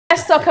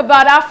talk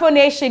about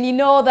AfroNation. You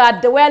know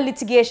that there were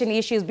litigation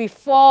issues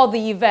before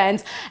the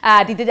event.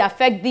 They did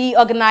affect the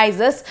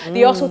organizers.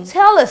 They also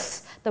tell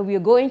us that we are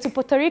going to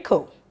Puerto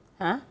Rico.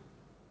 Huh?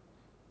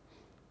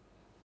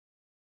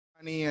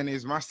 And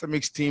his master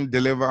mix team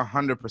deliver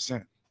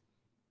 100%.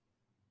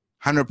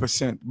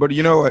 100%. But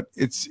you know what?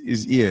 It's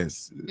his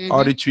ears.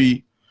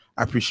 Auditory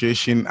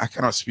appreciation. I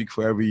cannot speak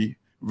for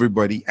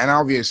everybody. And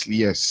obviously,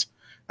 yes,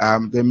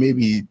 there may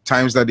be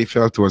times that they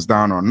felt it was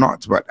down or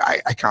not, but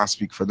I can't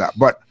speak for that.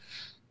 But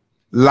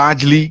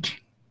largely,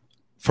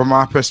 from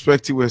our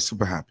perspective, we're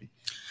super happy.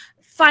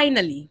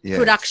 Finally, yes.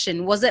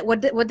 Production, were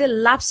there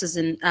lapses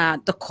in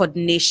the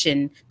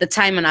coordination, the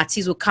time an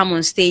artist will come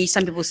on stage?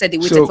 Some people said they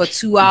waited for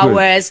 2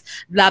 hours,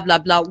 blah, blah,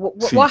 blah.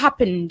 What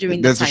happened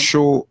during the time? There's a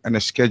show and a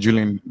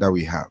scheduling that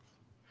we have.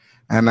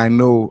 And I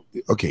know,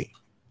 okay,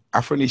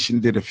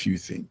 AfroNation did a few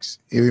things.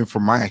 Even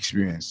from my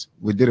experience,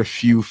 we did a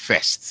few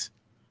fests,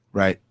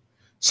 right?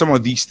 Some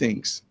of these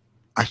things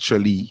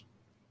actually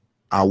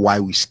are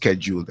why we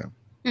schedule them.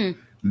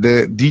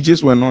 The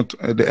DJs were not,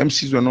 the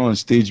MCs were not on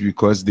stage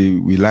because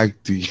we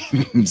like to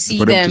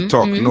for them to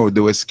talk. No,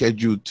 they were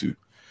scheduled to.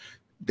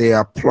 They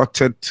are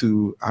plotted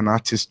to an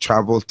artist's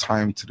travel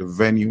time to the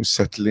venue,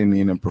 settling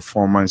in, and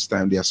performance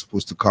time they are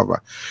supposed to cover.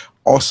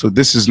 Also,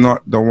 this is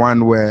not the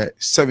one where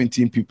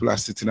 17 people are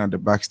sitting at the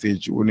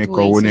backstage. Next.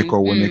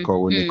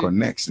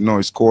 No,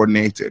 it's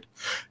coordinated.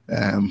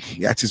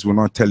 The artist will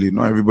not tell you.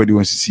 Not everybody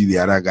wants to see the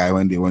other guy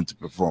when they want to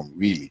perform,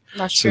 really.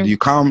 That's so true. You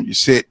come, you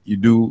sit, you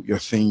do your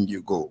thing,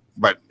 you go.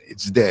 But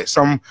it's there.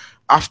 Some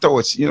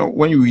afterwards, you know,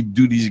 when we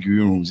do these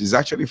green rooms, it's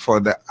actually for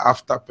the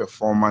after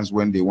performance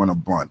when they want to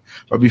bond.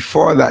 But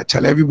before that,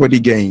 tell everybody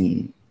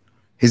getting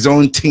his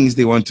own things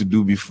they want to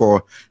do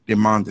before they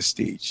mount the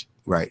stage.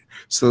 Right.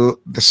 So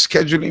the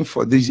scheduling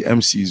for these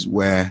MCs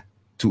were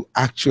to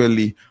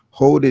actually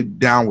hold it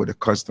down with the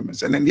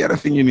customers. And then the other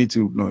thing you need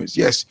to know is,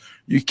 yes,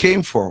 you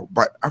came for,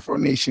 but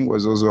AfroNation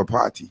was also a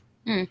party.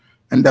 And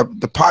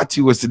the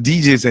party was the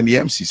DJs and the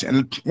MCs.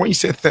 And when you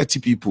said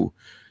 30 people,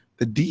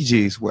 the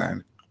DJs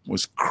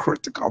was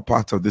critical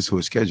part of this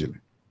whole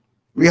scheduling.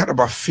 We had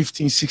about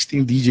 15,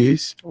 16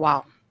 DJs.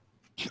 Wow.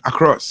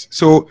 Across.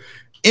 So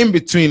in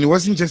between, it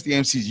wasn't just the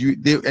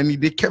MCs.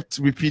 They kept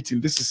repeating,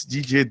 this is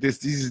DJ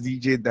this is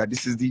DJ that,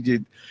 this is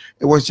DJ.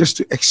 It was just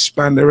to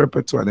expand the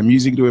repertoire. The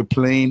music they were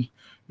playing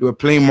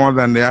more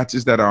than the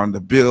artists that are on the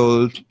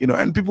bill, you know,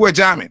 and people were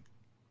jamming.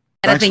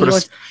 Thanks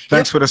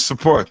for the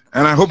support.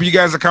 And I hope you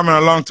guys are coming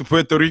along to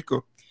Puerto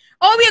Rico.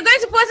 Oh, we are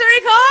going to Puerto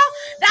Rico?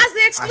 That's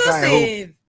the exclusive.